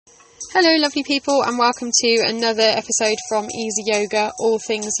Hello lovely people, and welcome to another episode from Easy Yoga, all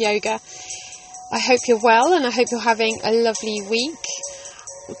things yoga. I hope you're well and I hope you're having a lovely week.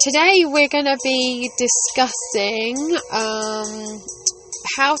 Today we're going to be discussing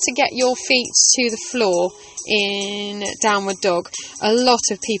how to get your feet to the floor in downward dog. A lot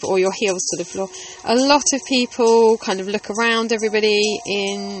of people, or your heels to the floor, a lot of people kind of look around everybody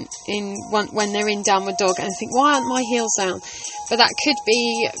when they're in downward dog and think, why aren't my heels down? But that could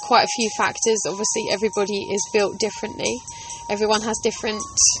be quite a few factors. Obviously everybody is built differently. Everyone has different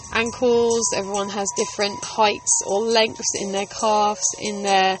ankles, everyone has different heights or lengths in their calves, in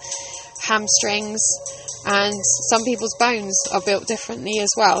their hamstrings, and some people's bones are built differently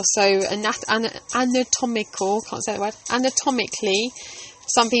as well. So anatomically,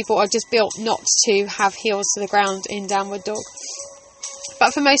 some people are just built not to have heels to the ground in downward dog.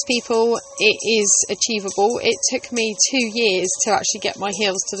 But for most people, it is achievable. It took me 2 years to actually get my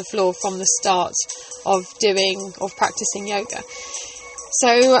heels to the floor from the start of practicing yoga.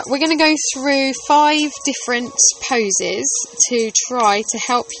 So we're going to go through 5 different poses to try to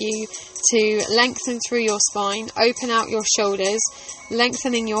help you to lengthen through your spine, open out your shoulders,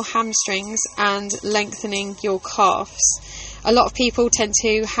 lengthening your hamstrings and lengthening your calves. A lot of people tend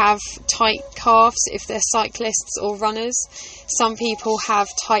to have tight calves if they're cyclists or runners. Some people have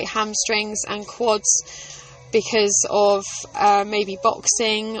tight hamstrings and quads because of maybe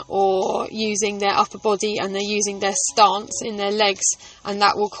boxing or using their upper body, and they're using their stance in their legs, and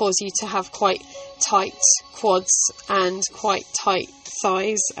that will cause you to have quite tight quads and quite tight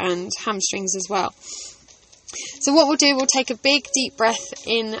thighs and hamstrings as well. So what we'll do, we'll take a big deep breath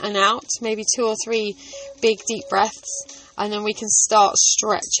in and out, maybe 2 or 3 big deep breaths, and then we can start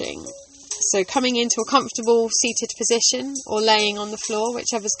stretching. So coming into a comfortable seated position or laying on the floor,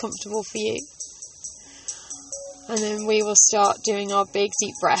 whichever's comfortable for you. And then we will start doing our big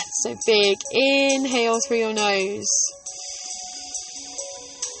deep breath. So big inhale through your nose.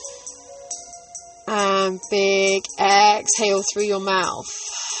 And big exhale through your mouth.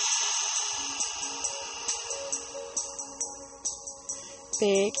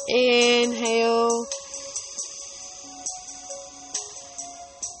 Big inhale.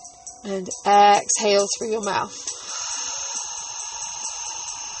 And exhale through your mouth.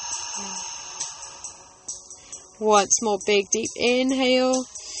 Once more, big deep inhale.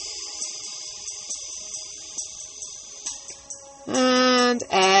 And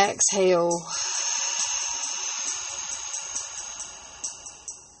exhale.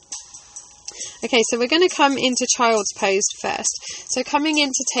 Okay, so we're going to come into child's pose first. So coming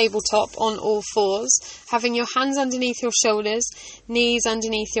into tabletop on all fours, having your hands underneath your shoulders, knees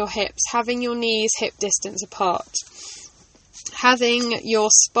underneath your hips, having your knees hip distance apart, having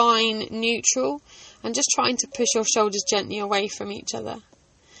your spine neutral, and just trying to push your shoulders gently away from each other.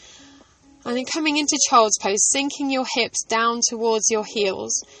 And then coming into child's pose, sinking your hips down towards your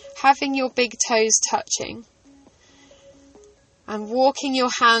heels, having your big toes touching, and walking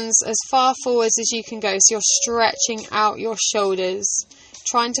your hands as far forwards as you can go. So you're stretching out your shoulders,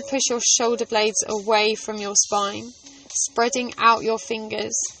 trying to push your shoulder blades away from your spine, spreading out your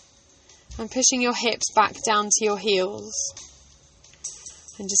fingers, and pushing your hips back down to your heels.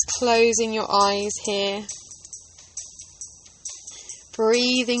 And just closing your eyes here.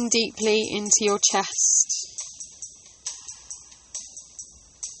 Breathing deeply into your chest.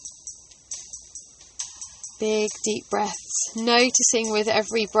 Big deep breaths. Noticing with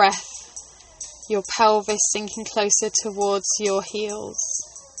every breath your pelvis sinking closer towards your heels.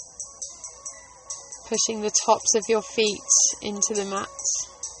 Pushing the tops of your feet into the mat.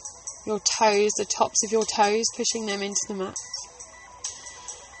 Your toes, the tops of your toes, pushing them into the mat.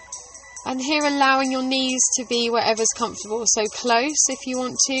 And here allowing your knees to be wherever's comfortable, so close if you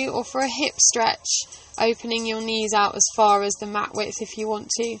want to, or for a hip stretch, opening your knees out as far as the mat width if you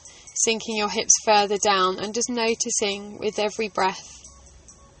want to, sinking your hips further down, and just noticing with every breath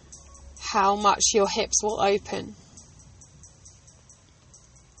how much your hips will open.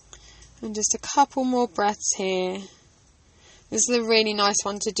 And just a couple more breaths here. This is a really nice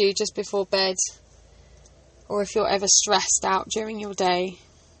one to do just before bed, or if you're ever stressed out during your day.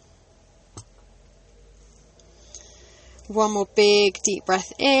 One more big deep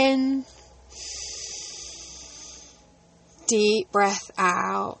breath in. Deep breath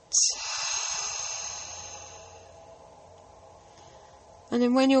out. And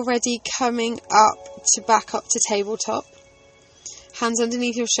then when you're ready, coming back up to tabletop. Hands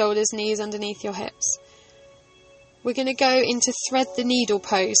underneath your shoulders, knees underneath your hips. We're going to go into thread the needle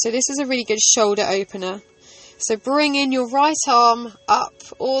pose. So this is a really good shoulder opener. So bring in your right arm up,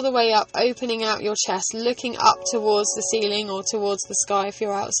 all the way up, opening out your chest, looking up towards the ceiling or towards the sky if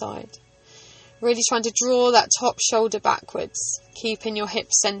you're outside. Really trying to draw that top shoulder backwards, keeping your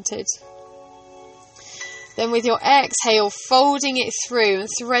hips centered. Then with your exhale, folding it through and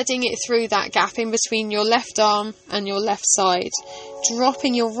threading it through that gap in between your left arm and your left side.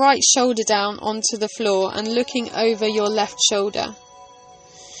 Dropping your right shoulder down onto the floor and looking over your left shoulder.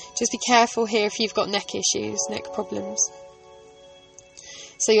 Just be careful here if you've got neck issues, neck problems.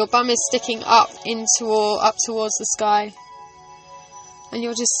 So your bum is sticking up up towards the sky. And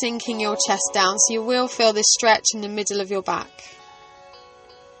you're just sinking your chest down. So you will feel this stretch in the middle of your back.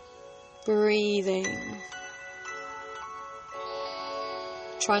 Breathing.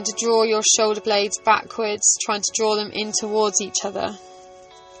 Trying to draw your shoulder blades backwards, trying to draw them in towards each other.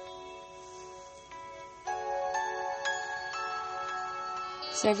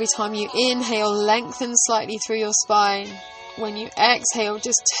 So every time you inhale, lengthen slightly through your spine. When you exhale,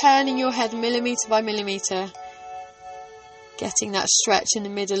 just turning your head millimetre by millimetre, getting that stretch in the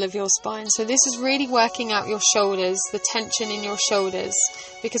middle of your spine. So this is really working out your shoulders, the tension in your shoulders,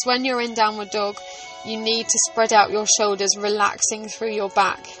 because when you're in downward dog, you need to spread out your shoulders, relaxing through your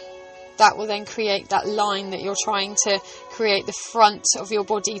back. That will then create that line that you're trying to create, the front of your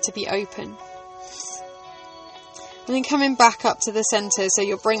body to be open. And then coming back up to the centre, so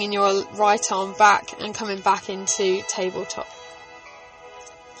you're bringing your right arm back and coming back into tabletop.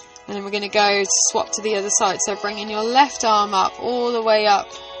 And then we're going to go to swap to the other side, so bringing your left arm up, all the way up,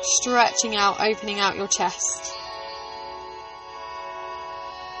 stretching out, opening out your chest.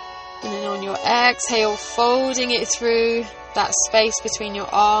 And then on your exhale, folding it through that space between your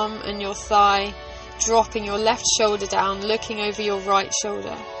arm and your thigh, dropping your left shoulder down, looking over your right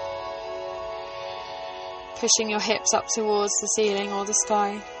shoulder. Pushing your hips up towards the ceiling or the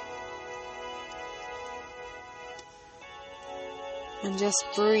sky. And just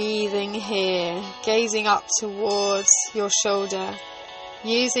breathing here, gazing up towards your shoulder,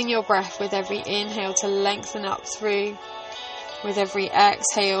 using your breath with every inhale to lengthen up through, with every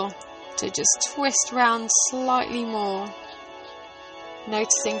exhale to just twist round slightly more.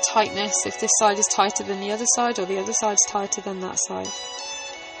 Noticing tightness, if this side is tighter than the other side or the other side is tighter than that side.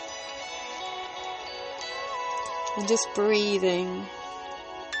 And just breathing.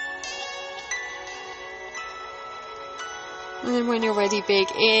 And then when you're ready, big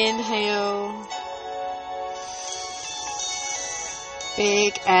inhale.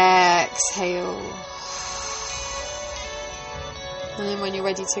 Big exhale. And then when you're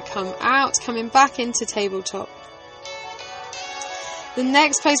ready to come out, coming back into tabletop. The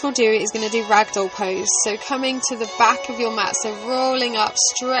next pose we'll do is going to do ragdoll pose. So coming to the back of your mat, so rolling up,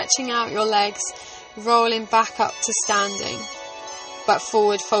 stretching out your legs, rolling back up to standing, but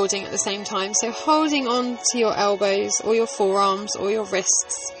forward folding at the same time. So holding on to your elbows or your forearms or your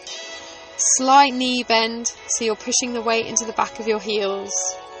wrists. Slight knee bend, so you're pushing the weight into the back of your heels.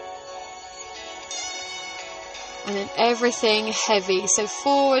 And then everything heavy. So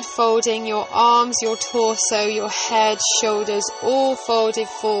forward folding, your arms, your torso, your head, shoulders, all folded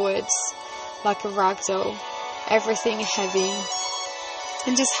forwards like a ragdoll. Everything heavy.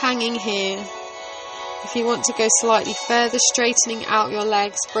 And just hanging here. If you want to go slightly further, straightening out your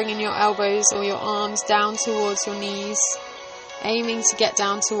legs, bringing your elbows or your arms down towards your knees, aiming to get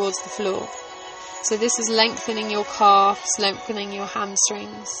down towards the floor. So this is lengthening your calves, lengthening your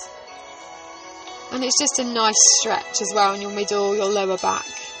hamstrings. And it's just a nice stretch as well in your middle, your lower back.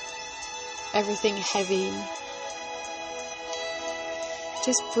 Everything heavy.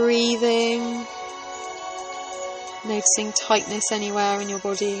 Just breathing. Noticing tightness anywhere in your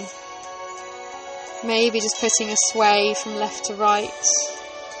body. Maybe just putting a sway from left to right.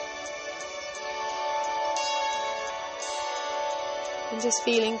 And just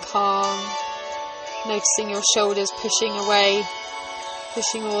feeling calm. Noticing your shoulders pushing away.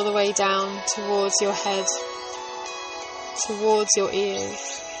 Pushing all the way down towards your head, towards your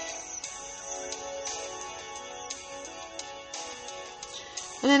ears.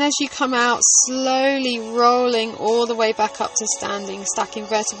 And then as you come out, slowly rolling all the way back up to standing, stacking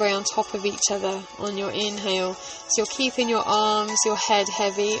vertebrae on top of each other on your inhale. So you're keeping your arms, your head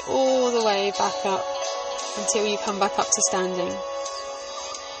heavy, all the way back up until you come back up to standing.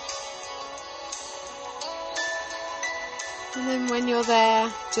 And then when you're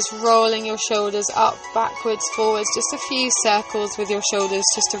there, just rolling your shoulders up, backwards, forwards, just a few circles with your shoulders,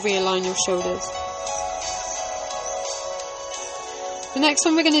 just to realign your shoulders. The next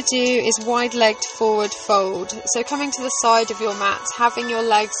one we're going to do is wide-legged forward fold. So coming to the side of your mat, having your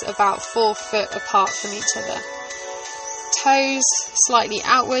legs about 4 foot apart from each other. Toes slightly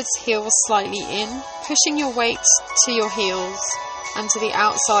outwards, heels slightly in. pushing your weight to your heels and to the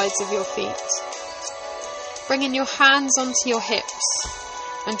outsides of your feet. Bringing your hands onto your hips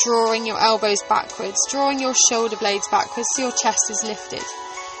and drawing your elbows backwards, drawing your shoulder blades backwards so your chest is lifted.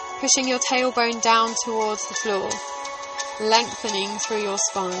 Pushing your tailbone down towards the floor, lengthening through your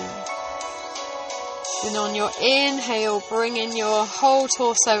spine. Then on your inhale, bringing your whole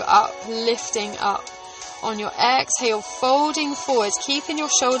torso up, lifting up. On your exhale, folding forwards, keeping your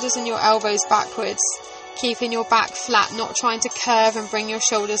shoulders and your elbows backwards, keeping your back flat, not trying to curve and bring your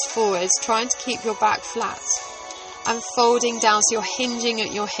shoulders forwards, trying to keep your back flat. And folding down so you're hinging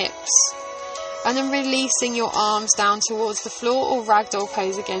at your hips. And then releasing your arms down towards the floor or ragdoll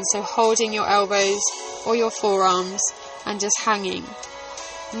pose again, so holding your elbows or your forearms and just hanging.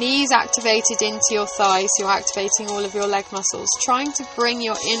 Knees activated into your thighs, so you're activating all of your leg muscles. Trying to bring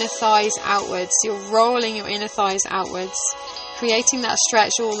your inner thighs outwards, so you're rolling your inner thighs outwards, creating that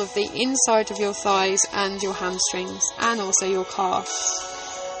stretch all of the inside of your thighs and your hamstrings and also your calves.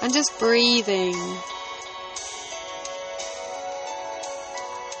 And just breathing.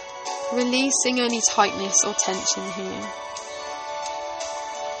 Releasing any tightness or tension here.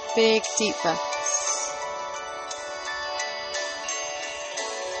 Big deep breaths.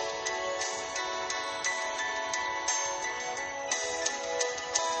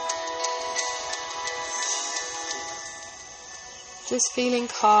 Just feeling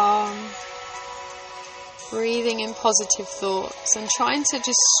calm, breathing in positive thoughts and trying to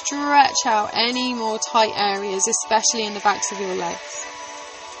just stretch out any more tight areas, especially in the backs of your legs.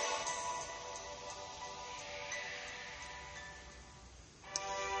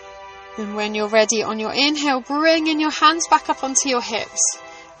 And when you're ready on your inhale, bringing your hands back up onto your hips,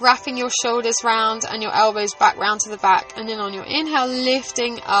 wrapping your shoulders round and your elbows back round to the back. And then on your inhale,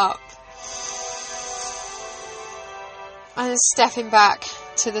 lifting up. And then stepping back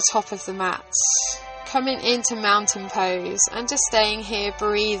to the top of the mat. Coming into mountain pose and just staying here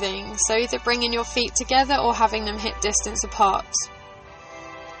breathing. So either bringing your feet together or having them hip distance apart.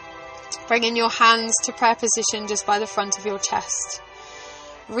 Bringing your hands to prayer position just by the front of your chest.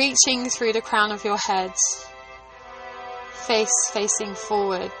 Reaching through the crown of your head. Face facing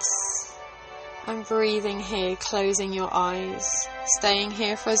forwards. And breathing here, closing your eyes. Staying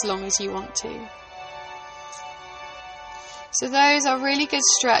here for as long as you want to. So those are really good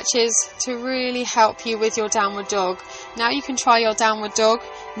stretches to really help you with your downward dog. Now you can try your downward dog,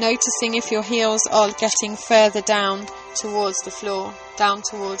 noticing if your heels are getting further down towards the floor, down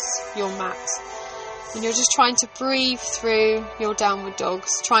towards your mat. And you're just trying to breathe through your downward dogs,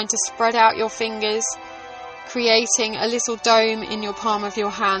 trying to spread out your fingers, creating a little dome in your palm of your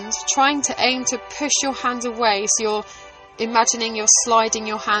hand, trying to aim to push your hands away so you're imagining you're sliding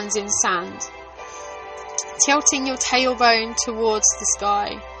your hands in sand. Tilting your tailbone towards the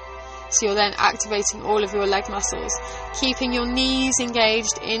sky, so you're then activating all of your leg muscles, keeping your knees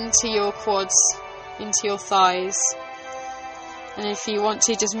engaged into your quads, into your thighs, and if you want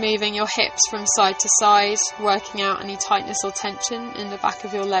to, just moving your hips from side to side, working out any tightness or tension in the back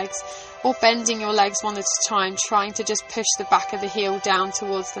of your legs, or bending your legs one at a time, trying to just push the back of the heel down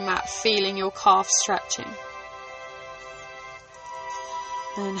towards the mat, feeling your calf stretching.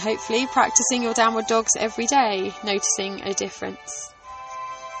 And hopefully practicing your downward dogs every day, noticing a difference.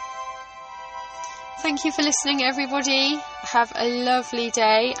 Thank you for listening, everybody. Have a lovely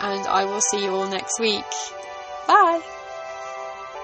day, and I will see you all next week. Bye.